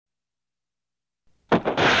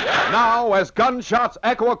Now, as gunshots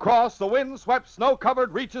echo across the wind-swept,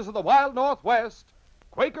 snow-covered reaches of the wild Northwest,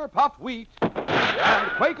 Quaker puffed wheat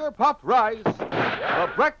and Quaker puffed rice, the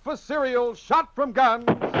breakfast cereal shot from guns,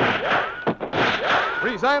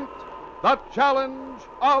 present the challenge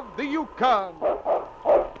of the Yukon.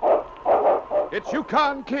 It's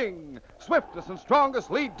Yukon King, swiftest and strongest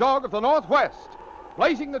lead dog of the Northwest,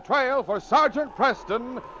 blazing the trail for Sergeant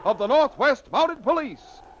Preston of the Northwest Mounted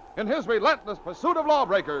Police in his relentless pursuit of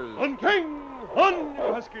lawbreakers. On King, on,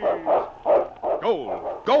 you Huskies!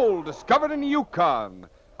 Gold discovered in the Yukon.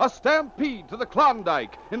 A stampede to the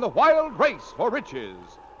Klondike in the wild race for riches.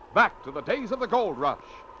 Back to the days of the gold rush.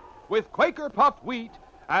 With Quaker puffed wheat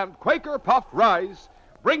and Quaker puffed rice,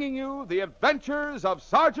 bringing you the adventures of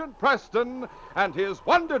Sergeant Preston and his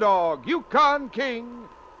wonder dog, Yukon King,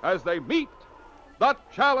 as they meet the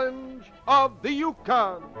challenge of the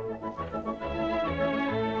Yukon.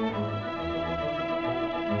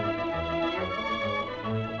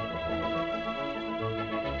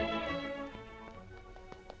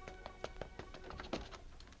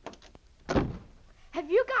 Have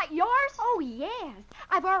you got yours? Oh, yes.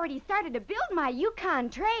 I've already started to build my Yukon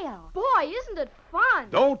Trail. Boy, isn't it fun?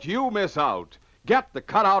 Don't you miss out. Get the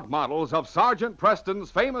cutout models of Sergeant Preston's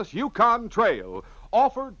famous Yukon Trail,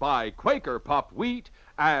 offered by Quaker puffed wheat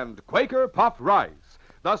and Quaker puffed rice,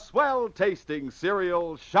 the swell-tasting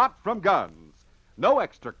cereal shot from guns. No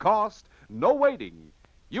extra cost, no waiting.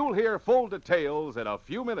 You'll hear full details in a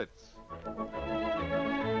few minutes.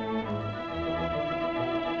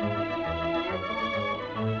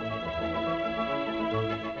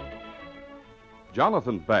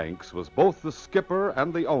 Jonathan Banks was both the skipper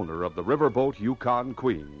and the owner of the riverboat Yukon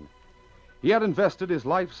Queen. He had invested his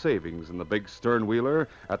life savings in the big stern-wheeler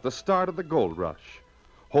at the start of the gold rush,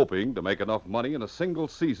 hoping to make enough money in a single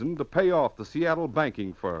season to pay off the Seattle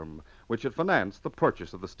banking firm which had financed the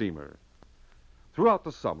purchase of the steamer. Throughout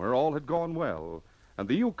the summer, all had gone well, and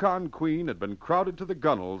the Yukon Queen had been crowded to the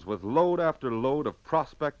gunwales with load after load of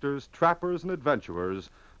prospectors, trappers, and adventurers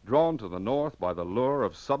drawn to the north by the lure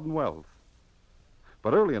of sudden wealth.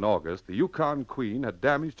 But early in August, the Yukon Queen had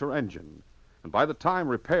damaged her engine, and by the time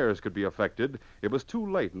repairs could be effected, it was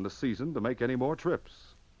too late in the season to make any more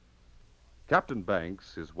trips. Captain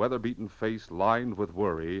Banks, his weather-beaten face lined with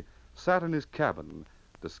worry, sat in his cabin,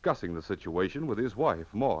 discussing the situation with his wife,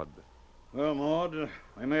 Maud. Well, Maud,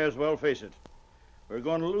 I may as well face it. We're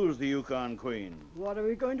going to lose the Yukon Queen. What are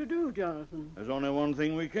we going to do, Jonathan? There's only one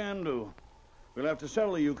thing we can do. We'll have to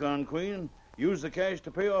sell the Yukon Queen, use the cash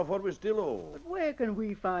to pay off what we still owe. But where can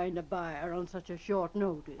we find a buyer on such a short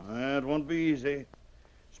notice? It won't be easy,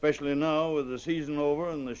 especially now with the season over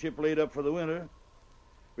and the ship laid up for the winter.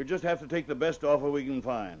 We just have to take the best offer we can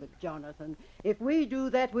find. But, Jonathan, if we do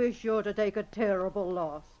that, we're sure to take a terrible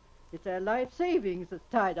loss. It's our life savings that's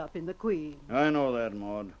tied up in the Queen. I know that,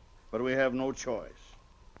 Maud, but we have no choice.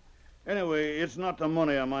 Anyway, it's not the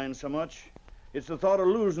money I mind so much. It's the thought of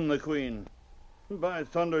losing the Queen. By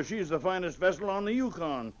thunder, she's the finest vessel on the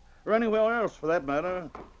Yukon, or anywhere else for that matter.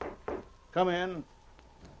 Come in.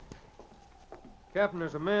 Captain,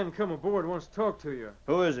 there's a man come aboard who wants to talk to you.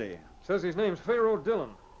 Who is he? Says his name's Pharaoh Dillon.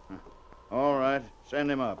 All right,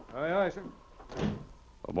 send him up. Aye, aye, sir.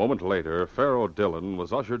 A moment later, Pharaoh Dillon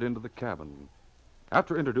was ushered into the cabin.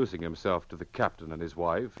 After introducing himself to the captain and his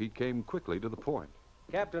wife, he came quickly to the point.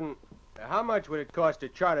 Captain, how much would it cost to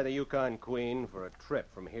charter the Yukon Queen for a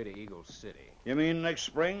trip from here to Eagle City? You mean next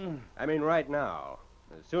spring? I mean right now,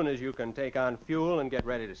 as soon as you can take on fuel and get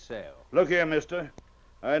ready to sail. Look here, mister.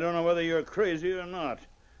 I don't know whether you're crazy or not,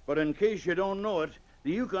 but in case you don't know it,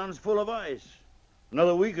 the Yukon's full of ice.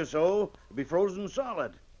 Another week or so, it'll be frozen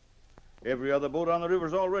solid. Every other boat on the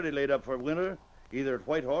river's already laid up for winter, either at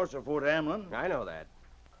Whitehorse or Fort Hamlin. I know that.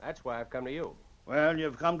 That's why I've come to you. Well,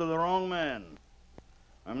 you've come to the wrong man.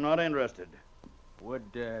 I'm not interested.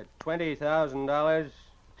 Would $20,000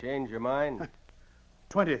 change your mind?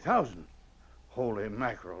 20,000? Holy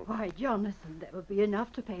mackerel. Why, Jonathan, that would be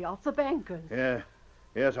enough to pay off the bankers.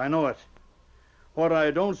 Yes, I know it. What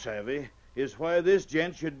I don't savvy is why this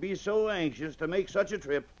gent should be so anxious to make such a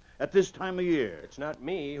trip at this time of year. It's not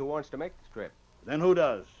me who wants to make the trip. Then who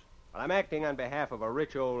does? Well, I'm acting on behalf of a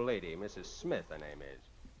rich old lady, Mrs. Smith, her name is.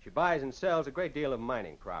 She buys and sells a great deal of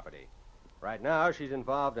mining property. Right now, she's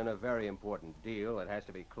involved in a very important deal that has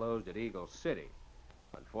to be closed at Eagle City.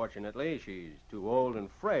 Unfortunately, she's too old and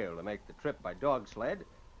frail to make the trip by dog sled,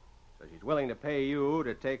 so she's willing to pay you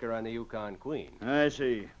to take her on the Yukon Queen. I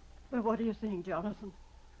see. Well, what do you think, Jonathan?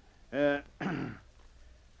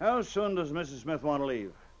 How soon does Mrs. Smith want to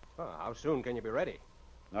leave? Oh, how soon can you be ready?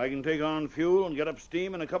 I can take on fuel and get up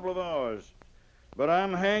steam in a couple of hours. But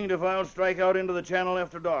I'm hanged if I'll strike out into the channel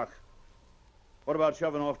after dark. What about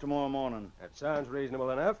shoving off tomorrow morning? That sounds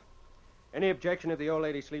reasonable enough. Any objection if the old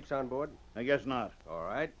lady sleeps on board? I guess not. All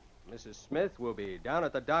right. Mrs. Smith will be down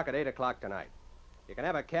at the dock at 8 o'clock tonight. You can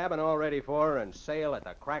have a cabin all ready for her and sail at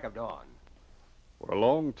the crack of dawn. For a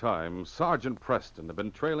long time, Sergeant Preston had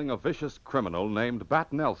been trailing a vicious criminal named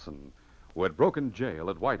Bat Nelson, who had broken jail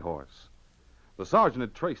at Whitehorse. The sergeant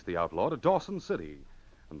had traced the outlaw to Dawson City,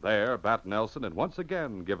 and there Bat Nelson had once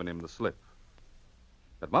again given him the slip.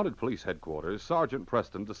 At Mounted Police Headquarters, Sergeant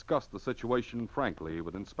Preston discussed the situation frankly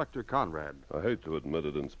with Inspector Conrad. I hate to admit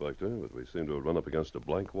it, Inspector, but we seem to have run up against a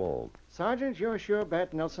blank wall. Sergeant, you're sure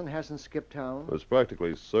Bat Nelson hasn't skipped town? It's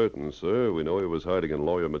practically certain, sir. We know he was hiding in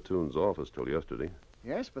Lawyer Mattoon's office till yesterday.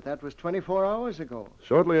 Yes, but that was 24 hours ago.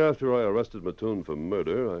 Shortly after I arrested Mattoon for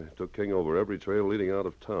murder, I took King over every trail leading out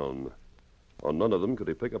of town. On none of them could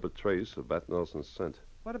he pick up a trace of Bat Nelson's scent.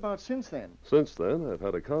 What about since then? Since then, I've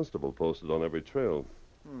had a constable posted on every trail.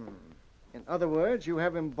 In other words, you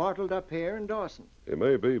have him bottled up here in Dawson. He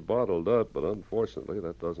may be bottled up, but unfortunately,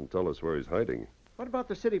 that doesn't tell us where he's hiding. What about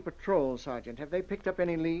the city patrol, Sergeant? Have they picked up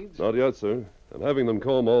any leads? Not yet, sir. I'm having them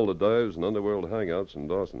comb all the dives and underworld hangouts in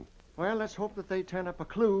Dawson. Well, let's hope that they turn up a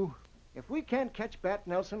clue. If we can't catch Bat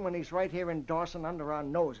Nelson when he's right here in Dawson under our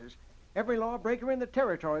noses, every lawbreaker in the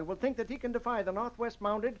territory will think that he can defy the Northwest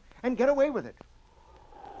Mounted and get away with it.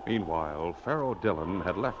 Meanwhile, Pharaoh Dillon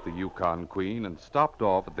had left the Yukon Queen and stopped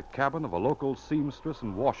off at the cabin of a local seamstress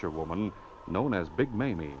and washerwoman known as Big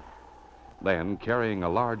Mamie. Then, carrying a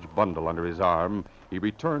large bundle under his arm, he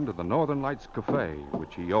returned to the Northern Lights Cafe,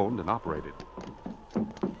 which he owned and operated.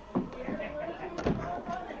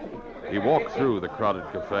 He walked through the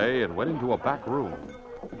crowded cafe and went into a back room.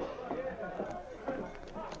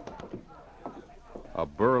 A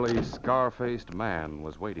burly, scar-faced man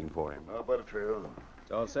was waiting for him. How about a trail?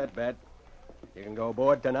 It's all set, Bat. You can go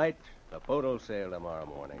aboard tonight. The boat will sail tomorrow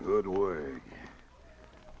morning. Good work.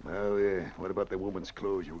 Now, what about the woman's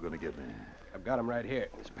clothes you were going to get me? I've got 'em right here,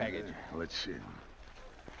 this package. Let's see.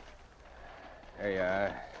 There you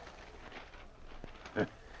are.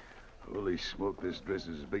 Holy smoke, this dress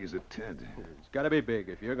is as big as a tent. It's got to be big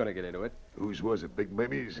if you're going to get into it. Whose was it, Big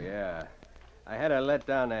Mamie's? Yeah. I had her let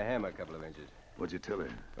down the hem a couple of inches. What'd you tell her?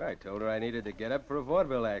 Well, I told her I needed to get up for a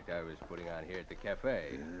vaudeville act I was putting on here at the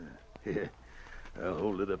cafe. Yeah. I'll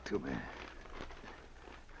hold it up to me.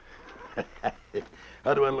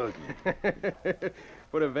 How do I look?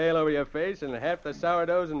 Put a veil over your face, and half the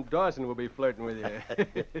sourdoughs in Dawson will be flirting with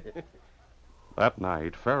you. That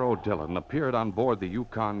night, Pharaoh Dillon appeared on board the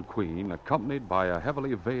Yukon Queen, accompanied by a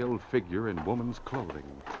heavily veiled figure in woman's clothing.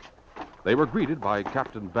 They were greeted by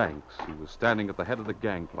Captain Banks, who was standing at the head of the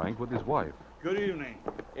gangplank with his wife. Good evening.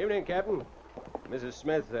 Evening, Captain. Mrs.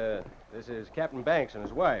 Smith, this is Captain Banks and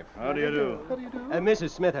his wife. How do you do?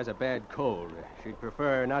 Mrs. Smith has a bad cold. She'd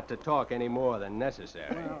prefer not to talk any more than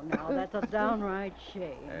necessary. Well, now, that's a downright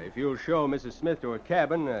shame. If you'll show Mrs. Smith to her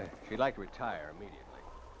cabin, she'd like to retire immediately.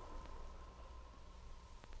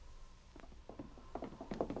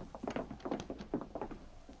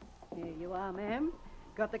 Here you are, ma'am.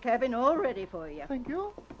 Got the cabin all ready for you. Thank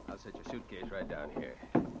you. I'll set your suitcase right down here.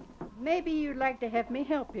 Maybe you'd like to have me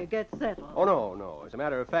help you get settled. Oh, no. As a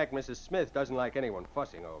matter of fact, Mrs. Smith doesn't like anyone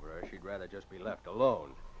fussing over her. She'd rather just be left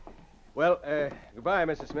alone. Well, goodbye,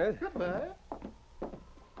 Mrs. Smith. Goodbye.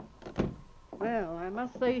 Well, I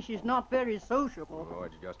must say she's not very sociable. Oh,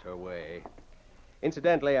 it's just her way.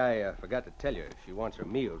 Incidentally, I forgot to tell you, she wants her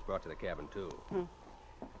meals brought to the cabin, too.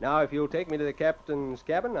 Now, if you'll take me to the captain's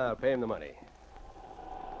cabin, I'll pay him the money.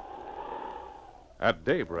 At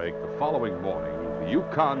daybreak the following morning, the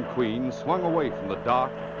Yukon Queen swung away from the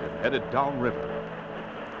dock and headed downriver.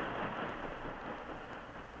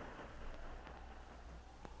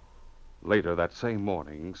 Later that same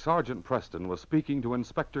morning, Sergeant Preston was speaking to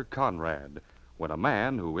Inspector Conrad when a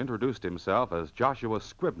man who introduced himself as Joshua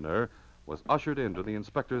Scribner was ushered into the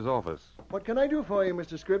inspector's office. What can I do for you,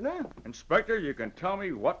 Mr. Scribner? Inspector, you can tell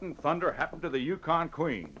me what in thunder happened to the Yukon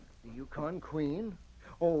Queen. The Yukon Queen?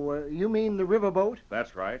 Oh, you mean the riverboat?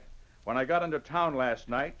 That's right. When I got into town last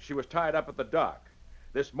night, she was tied up at the dock.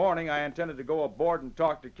 This morning, I intended to go aboard and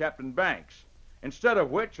talk to Captain Banks. Instead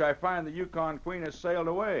of which, I find the Yukon Queen has sailed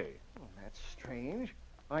away. Well, that's strange.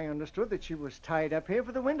 I understood that she was tied up here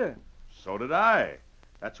for the winter. So did I.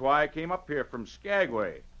 That's why I came up here from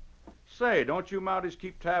Skagway. Say, don't you Mounties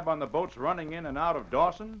keep tab on the boats running in and out of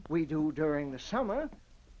Dawson? We do during the summer,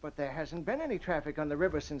 but there hasn't been any traffic on the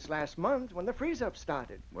river since last month when the freeze-up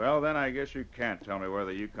started. Well, then I guess you can't tell me where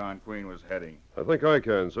the Yukon Queen was heading. I think I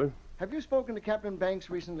can, sir. Have you spoken to Captain Banks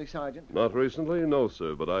recently, Sergeant? Not recently, no,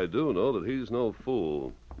 sir, but I do know that he's no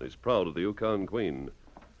fool. and he's proud of the Yukon Queen.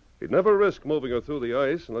 He'd never risk moving her through the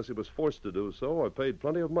ice unless he was forced to do so or paid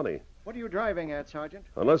plenty of money. What are you driving at, Sergeant?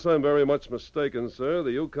 Unless I'm very much mistaken, sir,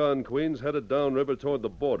 the Yukon Queen's headed downriver toward the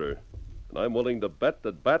border. And I'm willing to bet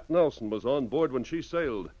that Bat Nelson was on board when she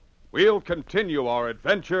sailed. We'll continue our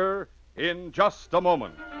adventure in just a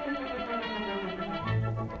moment.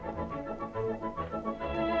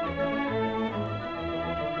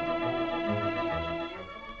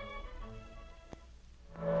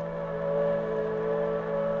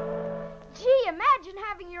 Imagine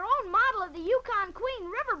having your own model of the Yukon Queen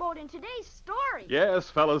riverboat in today's story. Yes,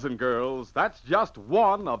 fellas and girls, that's just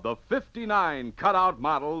one of the 59 cutout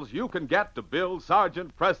models you can get to build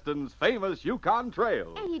Sergeant Preston's famous Yukon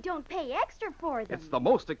Trail. And you don't pay extra for them. It's the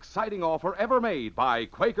most exciting offer ever made by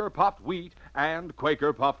Quaker Puffed Wheat and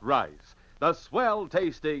Quaker Puffed Rice. The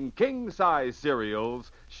swell-tasting king-size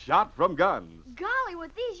cereals shot from guns. Golly,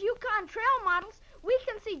 with these Yukon Trail models, we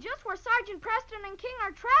can see just where Sergeant Preston and King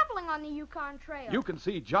are traveling on the Yukon Trail. You can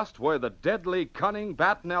see just where the deadly, cunning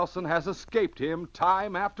Bat Nelson has escaped him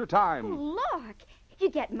time after time. Look,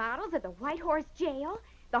 you get models of the White Horse Jail,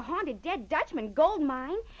 the haunted Dead Dutchman gold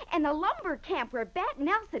mine, and the lumber camp where Bat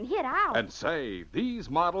Nelson hid out. And say, these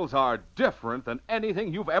models are different than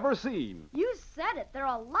anything you've ever seen. You said it. They're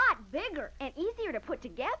a lot bigger and easier to put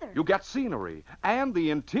together. You get scenery and the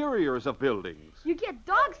interiors of buildings. You get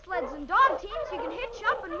dog sleds and dog teams you can hitch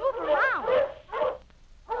up and move around.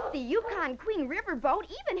 The Yukon Queen riverboat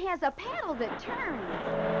even has a paddle that turns.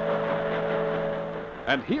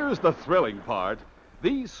 And here's the thrilling part.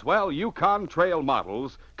 These swell Yukon Trail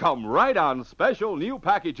models come right on special new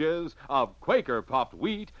packages of Quaker Puffed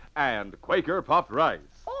Wheat and Quaker Puffed Rice.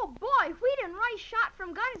 Oh, boy, wheat and rice shot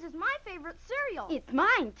from guns is my favorite cereal. It's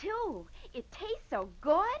mine, too. It tastes so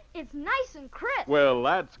good. It's nice and crisp. Well,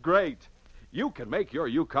 that's great. You can make your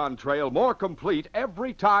Yukon Trail more complete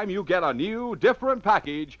every time you get a new, different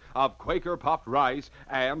package of Quaker Puffed Rice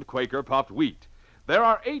and Quaker Puffed Wheat. There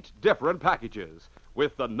are 8 different packages,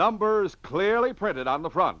 with the numbers clearly printed on the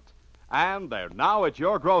front. And they're now at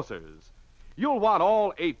your grocer's. You'll want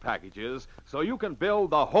all 8 packages so you can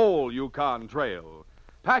build the whole Yukon Trail.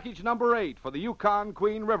 Package number 8 for the Yukon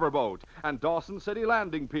Queen Riverboat and Dawson City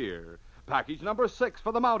Landing Pier. Package number 6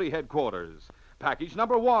 for the Mountie headquarters. Package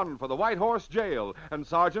number 1 for the White Horse Jail and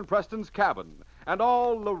Sergeant Preston's cabin. And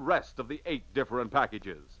all the rest of the 8 different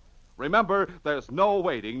packages. Remember, there's no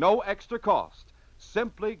waiting, no extra cost.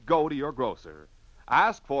 Simply go to your grocer.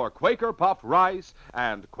 Ask for Quaker Puffed Rice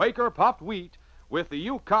and Quaker Puffed Wheat with the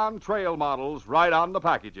Yukon Trail models right on the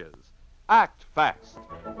packages. Act fast.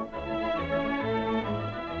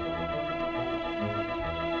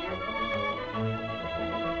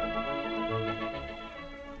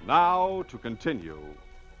 Now to continue.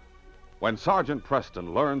 When Sergeant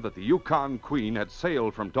Preston learned that the Yukon Queen had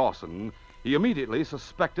sailed from Dawson, he immediately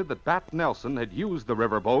suspected that Bat Nelson had used the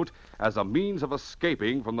riverboat as a means of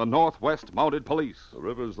escaping from the Northwest Mounted Police. The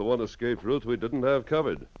river's the one escape route we didn't have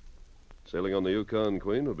covered. Sailing on the Yukon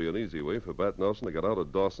Queen would be an easy way for Bat Nelson to get out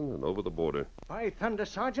of Dawson and over the border. By thunder,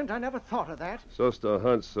 Sergeant, I never thought of that. Just a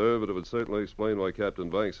hunch, sir, but it would certainly explain why Captain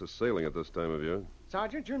Banks is sailing at this time of year.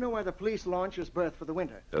 Sergeant, you know where the police launch is berthed for the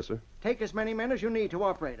winter. Yes, sir. Take as many men as you need to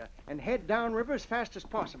operate her, and head downriver as fast as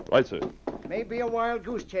possible. Right, sir. May be a wild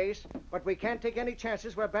goose chase, but we can't take any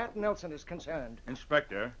chances where Bat Nelson is concerned.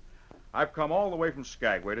 Inspector, I've come all the way from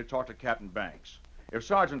Skagway to talk to Captain Banks. If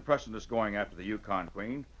Sergeant Preston is going after the Yukon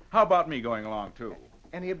Queen, how about me going along, too?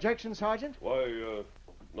 Any objections, Sergeant? Why,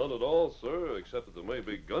 none at all, sir, except that there may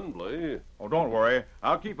be gunplay. Oh, don't worry.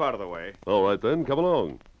 I'll keep out of the way. All right, then. Come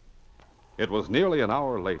along. It was nearly an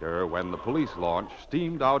hour later when the police launch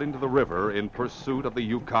steamed out into the river in pursuit of the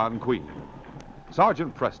Yukon Queen.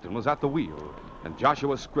 Sergeant Preston was at the wheel, and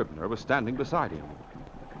Joshua Scribner was standing beside him.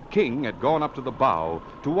 King had gone up to the bow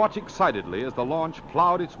to watch excitedly as the launch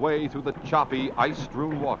plowed its way through the choppy,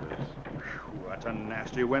 ice-strewn waters. Whew, that's a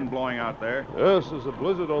nasty wind blowing out there. Yes, there's a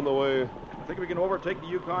blizzard on the way. Think we can overtake the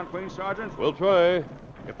Yukon Queen, Sergeant? We'll try.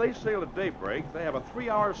 If they sail at daybreak, they have a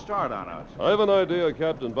 3-hour start on us. I have an idea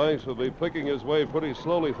Captain Banks will be picking his way pretty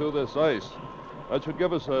slowly through this ice. That should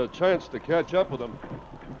give us a chance to catch up with him.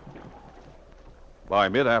 By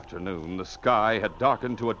mid-afternoon, the sky had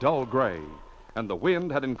darkened to a dull gray, and the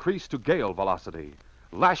wind had increased to gale velocity,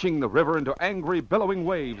 lashing the river into angry, billowing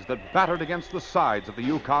waves that battered against the sides of the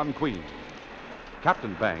Yukon Queen.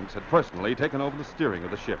 Captain Banks had personally taken over the steering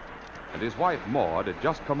of the ship, and his wife, Maud, had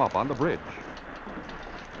just come up on the bridge.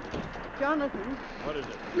 Jonathan, What is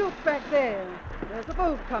it? look back there. There's a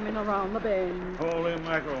boat coming around the bend. Holy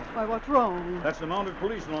mackerel. Why, what's wrong? That's the mounted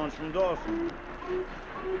police launch from Dawson.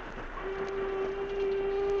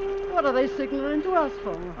 What are they signaling to us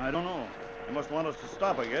for? I don't know. They must want us to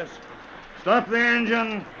stop, I guess. Stop the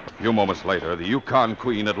engine! A few moments later, the Yukon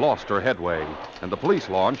Queen had lost her headway, and the police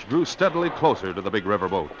launch drew steadily closer to the big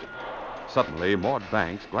riverboat. Suddenly, Maud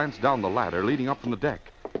Banks glanced down the ladder leading up from the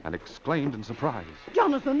deck and exclaimed in surprise.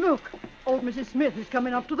 Jonathan, look. Old Mrs. Smith is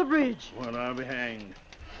coming up to the bridge. Well, I'll be hanged.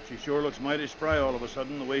 She sure looks mighty spry all of a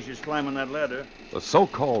sudden, the way she's climbing that ladder. The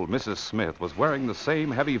so-called Mrs. Smith was wearing the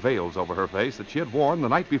same heavy veils over her face that she had worn the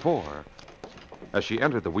night before. As she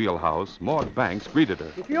entered the wheelhouse, Maud Banks greeted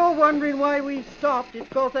her. If you're wondering why we stopped, it's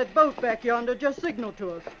because that boat back yonder just signaled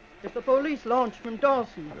to us. It's the police launch from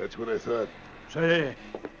Dawson. That's what I thought. Say,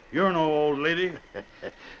 you're no old lady.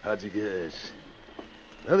 How'd you guess?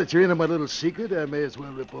 Now that you're into my little secret, I may as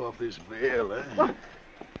well rip off this veil, huh? What?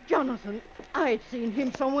 Jonathan, I'd seen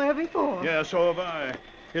him somewhere before. Yeah, so have I.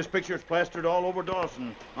 His picture's plastered all over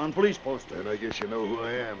Dawson on police posters. And I guess you know who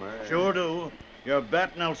I am, huh? Sure do. You're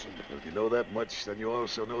Bat Nelson. If you know that much, then you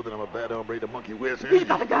also know that I'm a bad hombre to monkey with. Huh? He's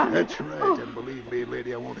got a gun. That's right. Oh. And believe me,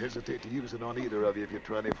 lady, I won't hesitate to use it on either of you if you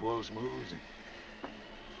try any false moves.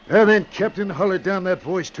 And then, Captain, holler down that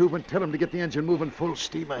voice tube and tell him to get the engine moving full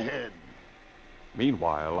steam ahead.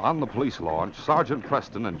 Meanwhile, on the police launch, Sergeant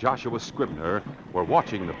Preston and Joshua Scribner were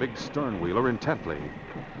watching the big stern wheeler intently.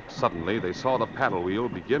 Suddenly, they saw the paddle wheel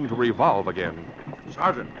begin to revolve again.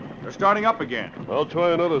 Sergeant, they're starting up again. I'll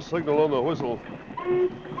try another signal on the whistle.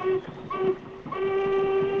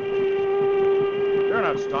 They're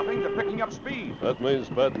not stopping. They're picking up speed. That means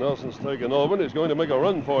Bat Nelson's taking over and he's going to make a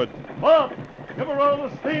run for it. Bob, give her all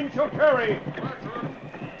the steam she'll carry.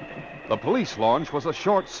 The police launch was a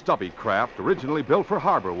short, stubby craft originally built for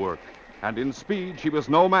harbor work, and in speed she was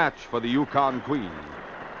no match for the Yukon Queen.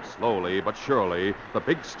 Slowly but surely, the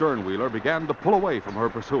big stern wheeler began to pull away from her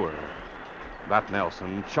pursuer. Bat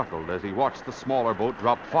Nelson chuckled as he watched the smaller boat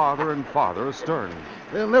drop farther and farther astern.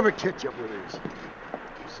 They'll never catch up with us.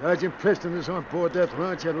 If Sergeant Preston is on board that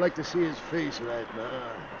launch, I'd like to see his face right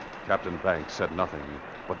now. Captain Banks said nothing,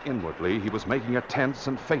 but inwardly he was making a tense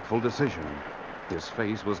and fateful decision. His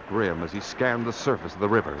face was grim as he scanned the surface of the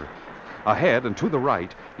river. Ahead and to the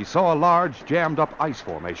right, he saw a large, jammed-up ice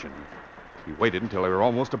formation. He waited until they were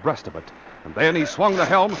almost abreast of it, and then he swung the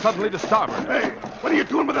helm suddenly to starboard. Hey, what are you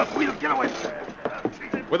doing with that wheel? Get away!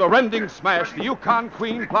 With a rending smash, the Yukon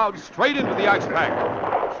Queen plowed straight into the ice pack.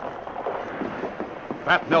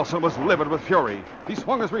 Bat Nelson was livid with fury. He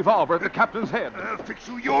swung his revolver at the captain's head. I'll fix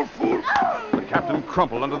you, you old fool! The captain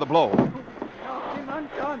crumpled under the blow. Knocked him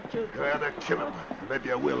unconscious. Rather kill him.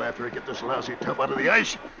 Maybe I will after I get this lousy tub out of the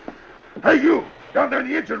ice. Hey, you! Down there in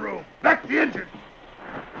the engine room! Back the engine!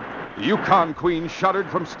 The Yukon Queen shuddered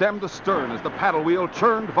from stem to stern as the paddle wheel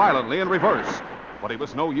churned violently in reverse. But it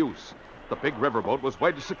was no use. The big riverboat was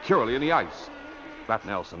wedged securely in the ice. Bat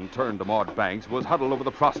Nelson turned to Maud Banks, who was huddled over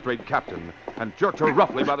the prostrate captain, and jerked her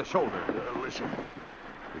roughly by the shoulder. Listen,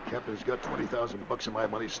 the captain's got $20,000 of my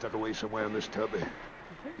money stuck away somewhere in this tub.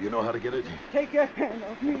 You know how to get it? Take your hand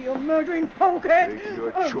off me, you murdering polecat. Take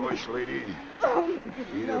your choice, lady.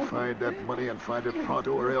 Either find that money and find it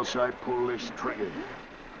pronto, or else I pull this trigger.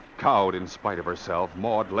 Cowed in spite of herself,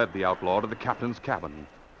 Maud led the outlaw to the captain's cabin.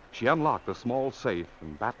 She unlocked the small safe,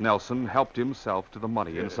 and Bat Nelson helped himself to the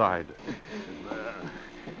money inside.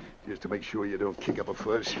 Just to make sure you don't kick up a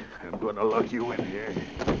fuss, I'm going to lock you in here.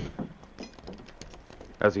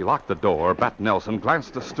 As he locked the door, Bat Nelson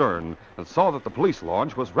glanced astern and saw that the police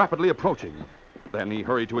launch was rapidly approaching. Then he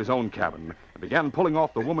hurried to his own cabin and began pulling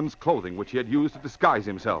off the woman's clothing which he had used to disguise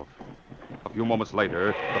himself. A few moments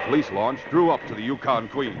later, the police launch drew up to the Yukon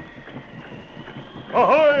Queen.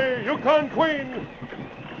 Ahoy, Yukon Queen!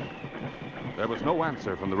 There was no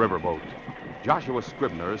answer from the riverboat. Joshua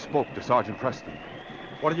Scribner spoke to Sergeant Preston.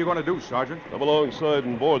 What are you going to do, Sergeant? Come alongside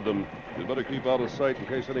and board them. You'd better keep out of sight in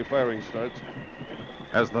case any firing starts.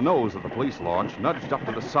 As the nose of the police launch nudged up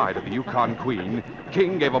to the side of the Yukon Queen,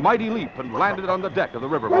 King gave a mighty leap and landed on the deck of the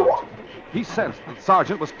riverboat. He sensed that the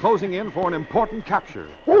sergeant was closing in for an important capture.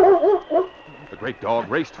 The great dog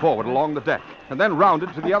raced forward along the deck and then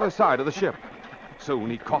rounded to the other side of the ship. Soon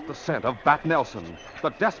he caught the scent of Bat Nelson, the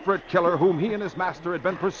desperate killer whom he and his master had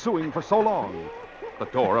been pursuing for so long. The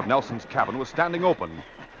door of Nelson's cabin was standing open.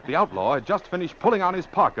 The outlaw had just finished pulling on his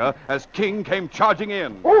parka as King came charging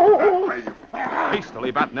in.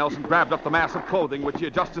 Hastily, Bat Nelson grabbed up the mass of clothing which he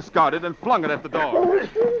had just discarded and flung it at the dog.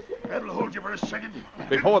 That'll hold you for a second.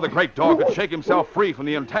 Before the great dog could shake himself free from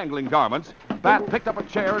the entangling garments, Bat picked up a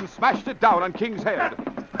chair and smashed it down on King's head.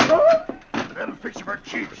 That'll fix you for The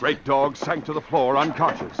cheeks. great dog sank to the floor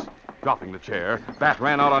unconscious. Dropping the chair, Bat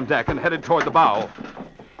ran out on deck and headed toward the bow.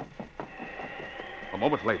 A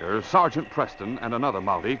moment later, Sergeant Preston and another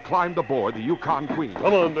Mountie climbed aboard the Yukon Queen.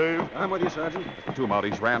 Come on, Dave. I'm with you, Sergeant. As the two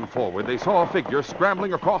Mounties ran forward, they saw a figure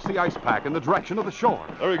scrambling across the ice pack in the direction of the shore.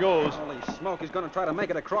 There he goes. Holy smoke, he's going to try to make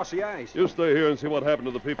it across the ice. You stay here and see what happened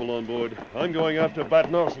to the people on board. I'm going after Bat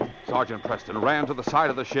Nelson. Sergeant Preston ran to the side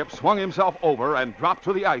of the ship, swung himself over, and dropped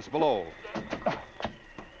to the ice below.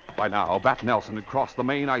 By now, Bat Nelson had crossed the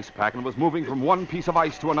main ice pack and was moving from one piece of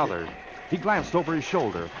ice to another. He glanced over his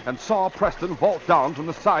shoulder and saw Preston vault down from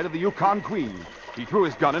the side of the Yukon Queen. He threw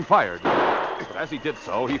his gun and fired. But as he did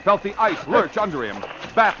so, he felt the ice lurch under him.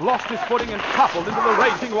 Bat lost his footing and toppled into the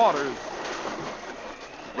raging waters.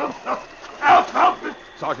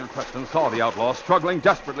 Sergeant Preston saw the outlaw struggling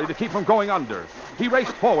desperately to keep from going under. He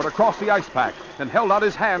raced forward across the ice pack and held out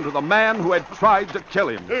his hand to the man who had tried to kill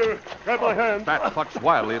him. Here, grab my hand. Bat clutched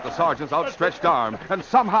wildly at the sergeant's outstretched arm and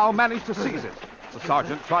somehow managed to seize it. The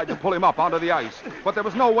sergeant tried to pull him up onto the ice, but there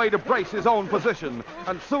was no way to brace his own position,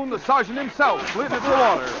 and soon the sergeant himself slid into the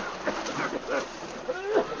water.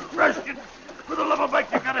 Preston, for the love of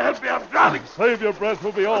Mike, you gotta help me. I'm drowning. Save your breath.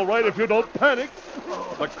 We'll be all right if you don't panic.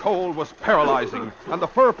 The cold was paralyzing, and the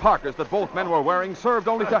fur parkas that both men were wearing served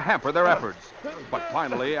only to hamper their efforts. But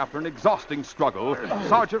finally, after an exhausting struggle,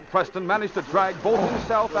 Sergeant Preston managed to drag both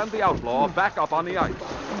himself and the outlaw back up on the ice.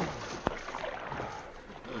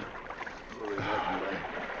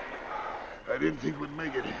 I didn't think we'd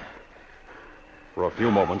make it. For a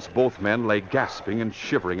few moments, both men lay gasping and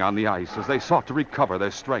shivering on the ice as they sought to recover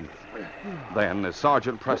their strength. Then, as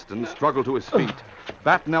Sergeant Preston struggled to his feet,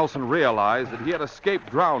 Bat Nelson realized that he had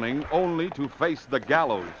escaped drowning only to face the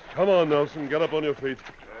gallows. Come on, Nelson. Get up on your feet.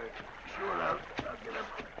 Sure, I'll get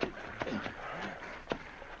up.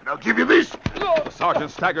 And I'll give you this. The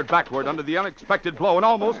sergeant staggered backward under the unexpected blow and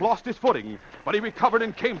almost lost his footing. But he recovered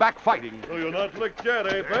and came back fighting. So you're not licked yet,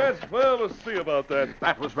 eh, Bat? Well, let's see about that.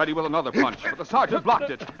 Bat was ready with another punch, but the sergeant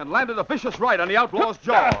blocked it and landed a vicious right on the outlaw's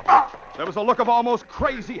jaw. There was a look of almost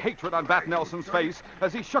crazy hatred on Bat Nelson's face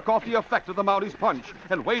as he shook off the effect of the Mountie's punch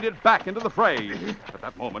and waded back into the fray. At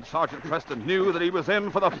that moment, Sergeant Preston knew that he was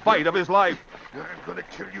in for the fight of his life. I'm gonna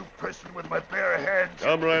kill you, Preston, with my bare hands.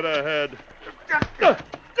 Come right ahead.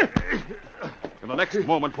 In the next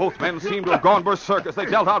moment, both men seemed to have gone berserk as they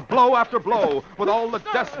dealt out blow after blow with all the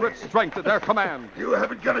desperate strength at their command. You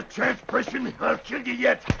haven't got a chance, Preston. I'll kill you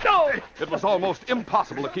yet. It was almost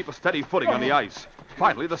impossible to keep a steady footing on the ice.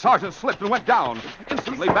 Finally, the sergeant slipped and went down.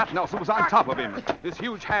 Instantly, Bat Nelson was on top of him. His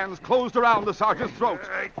huge hands closed around the sergeant's throat.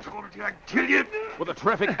 I told you I'd kill you. With a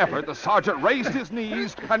terrific effort, the sergeant raised his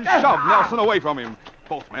knees and shoved Nelson away from him.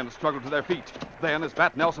 Both men struggled to their feet. Then, as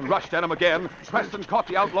Bat Nelson rushed at him again, Preston caught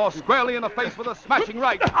the outlaw squarely in the face with a smashing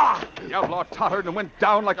right. The outlaw tottered and went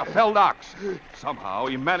down like a felled ox. Somehow,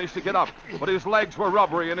 he managed to get up, but his legs were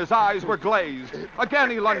rubbery and his eyes were glazed. Again,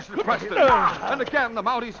 he lunged at Preston, and again the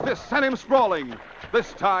Mountie's fist sent him sprawling.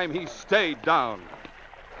 This time, he stayed down.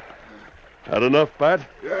 Had enough, Bat?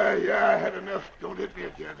 Yeah, I had enough. Don't hit me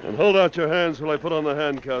again. And hold out your hands while I put on the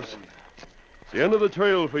handcuffs. It's the end of the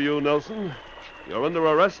trail for you, Nelson. You're under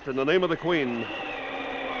arrest in the name of the Queen.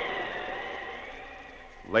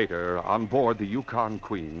 Later, on board the Yukon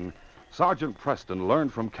Queen, Sergeant Preston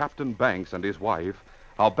learned from Captain Banks and his wife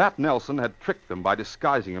how Bat Nelson had tricked them by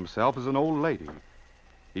disguising himself as an old lady.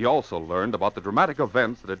 He also learned about the dramatic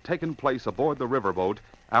events that had taken place aboard the riverboat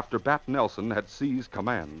after Bat Nelson had seized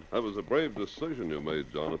command. That was a brave decision you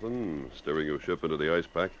made, Jonathan, steering your ship into the ice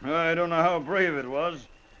pack. I don't know how brave it was,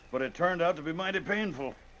 but it turned out to be mighty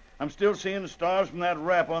painful. I'm still seeing stars from that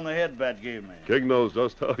rap on the head Bat gave me. King knows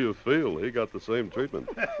just how you feel. He got the same treatment.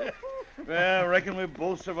 Well, I reckon we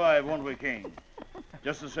both survived, won't we, King?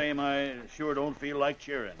 Just the same, I sure don't feel like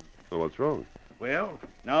cheering. So what's wrong? Well,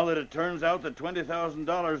 now that it turns out that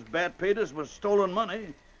 $20,000 Bat paid us was stolen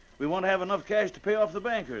money, we won't have enough cash to pay off the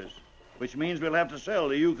bankers, which means we'll have to sell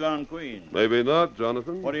the Yukon Queen. Maybe not,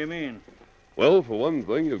 Jonathan. What do you mean? Well, for one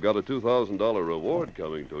thing, you've got a $2,000 reward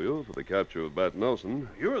coming to you for the capture of Bat Nelson.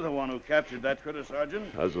 You're the one who captured that critter,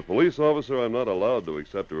 Sergeant. As a police officer, I'm not allowed to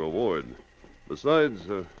accept a reward. Besides,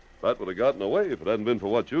 Bat would have gotten away if it hadn't been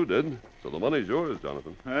for what you did. So the money's yours,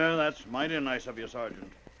 Jonathan. Well, that's mighty nice of you,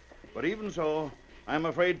 Sergeant. But even so, I'm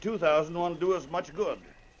afraid 2,000 won't do us much good.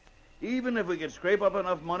 Even if we could scrape up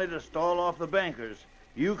enough money to stall off the bankers,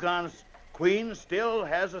 Yukon's Queen still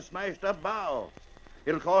has a smashed-up bow.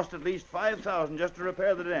 It'll cost at least $5,000 just to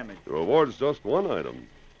repair the damage. The reward's just one item.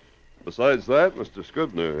 Besides that, Mr.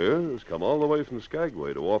 Scribner here has come all the way from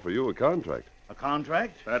Skagway to offer you a contract. A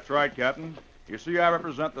contract? That's right, Captain. You see, I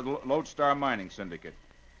represent the Lodestar Mining Syndicate.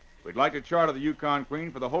 We'd like to charter the Yukon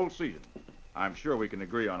Queen for the whole season. I'm sure we can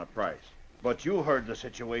agree on a price. But you heard the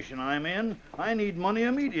situation I'm in. I need money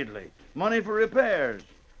immediately. Money for repairs.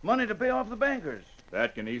 Money to pay off the bankers.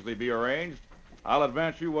 That can easily be arranged. I'll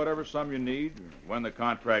advance you whatever sum you need. When the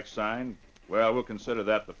contract's signed, well, we'll consider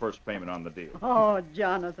that the first payment on the deal. Oh,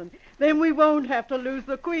 Jonathan, then we won't have to lose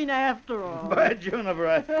the Queen after all. By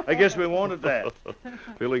Juniper, I guess we won't at that.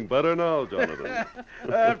 Feeling better now, Jonathan?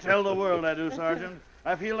 Tell the world I do, Sergeant.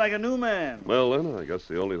 I feel like a new man. Well, then, I guess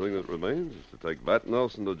the only thing that remains is to take Bat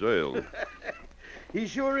Nelson to jail. He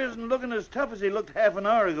sure isn't looking as tough as he looked half an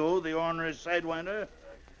hour ago, the ornery sidewinder.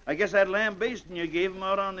 I guess that lambasting you gave him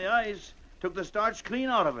out on the ice took the starch clean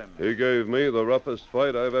out of him. He gave me the roughest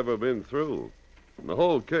fight I've ever been through. And the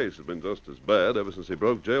whole case has been just as bad ever since he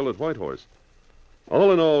broke jail at Whitehorse.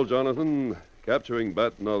 All in all, Jonathan, capturing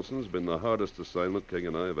Bat Nelson's been the hardest assignment King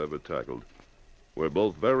and I have ever tackled. We're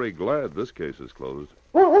both very glad this case is closed.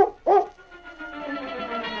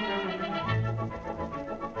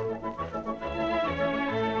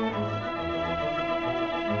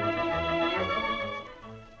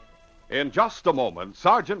 In just a moment,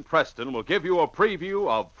 Sergeant Preston will give you a preview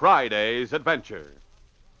of Friday's adventure.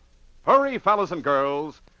 Hurry, fellas and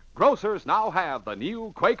girls. Grocers now have the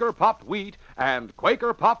new Quaker Puffed Wheat and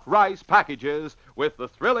Quaker Puffed Rice packages with the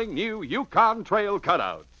thrilling new Yukon Trail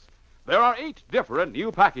cutouts. There are 8 different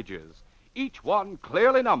new packages, each one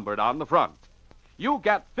clearly numbered on the front. You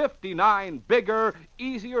get 59 bigger,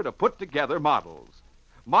 easier-to-put-together models.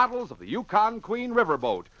 Models of the Yukon Queen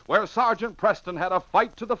riverboat, where Sergeant Preston had a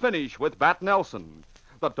fight to the finish with Bat Nelson.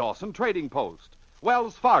 The Dawson Trading Post,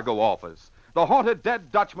 Wells Fargo office, the haunted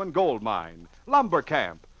Dead Dutchman gold mine, lumber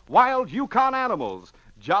camp, wild Yukon animals,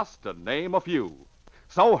 just to name a few.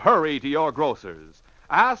 So hurry to your grocers.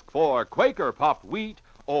 Ask for Quaker Puffed Wheat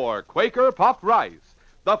or Quaker Puffed Rice,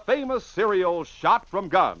 the famous cereal shot from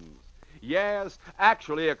guns. Yes,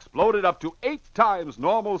 actually exploded up to 8 times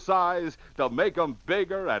normal size to make 'em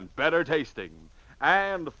bigger and better tasting.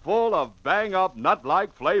 And full of bang-up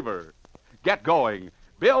nut-like flavor. Get going.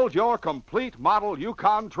 Build your complete model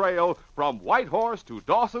Yukon Trail from Whitehorse to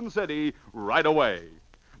Dawson City right away.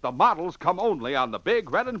 The models come only on the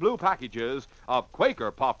big red and blue packages of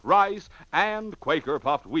Quaker Puffed Rice and Quaker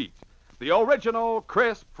Puffed Wheat. The original,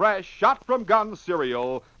 crisp, fresh, shot-from-gun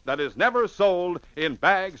cereal that is never sold in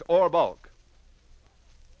bags or bulk.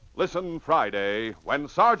 Listen Friday when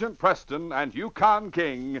Sergeant Preston and Yukon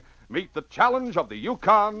King meet the challenge of the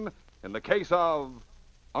Yukon in the case of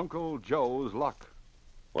Uncle Joe's luck.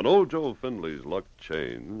 When old Joe Findley's luck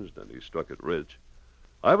changed and he struck it rich,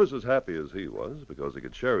 I was as happy as he was because he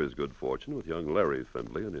could share his good fortune with young Larry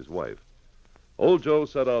Findley and his wife. Old Joe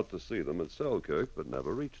set out to see them at Selkirk, but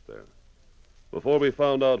never reached there. Before we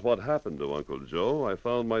found out what happened to Uncle Joe, I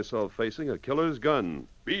found myself facing a killer's gun.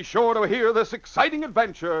 Be sure to hear this exciting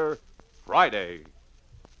adventure Friday.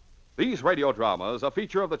 These radio dramas, a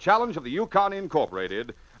feature of the Challenge of the Yukon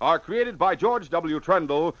Incorporated, are created by George W.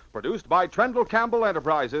 Trendle, produced by Trendle Campbell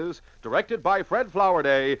Enterprises, directed by Fred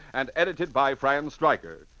Flowerday, and edited by Fran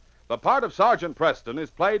Stryker. The part of Sergeant Preston is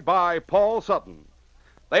played by Paul Sutton.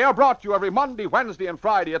 They are brought to you every Monday, Wednesday, and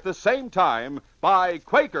Friday at the same time by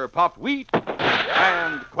Quaker Puffed Wheat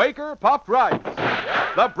and Quaker Puffed Rice,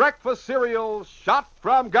 the breakfast cereal shot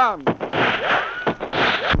from guns.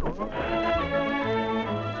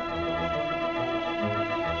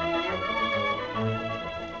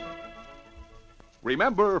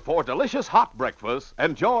 Remember, for delicious hot breakfast,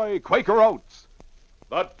 enjoy Quaker Oats.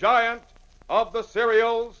 The giant of the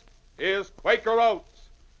cereals is Quaker Oats.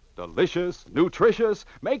 Delicious, nutritious,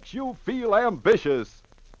 makes you feel ambitious.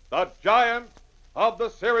 The giant of the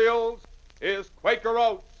cereals is Quaker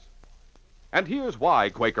Oats. And here's why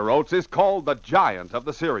Quaker Oats is called the giant of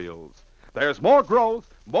the cereals. There's more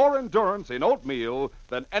growth, more endurance in oatmeal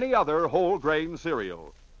than any other whole grain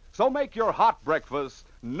cereal. So make your hot breakfast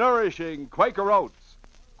nourishing Quaker Oats.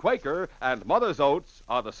 Quaker and Mother's Oats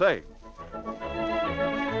are the same.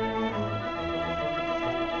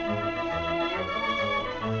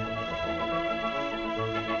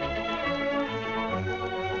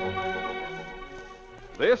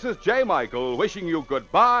 This is J. Michael wishing you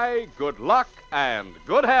goodbye, good luck, and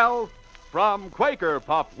good health from Quaker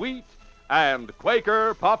Puffed Wheat and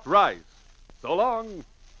Quaker Puffed Rice. So long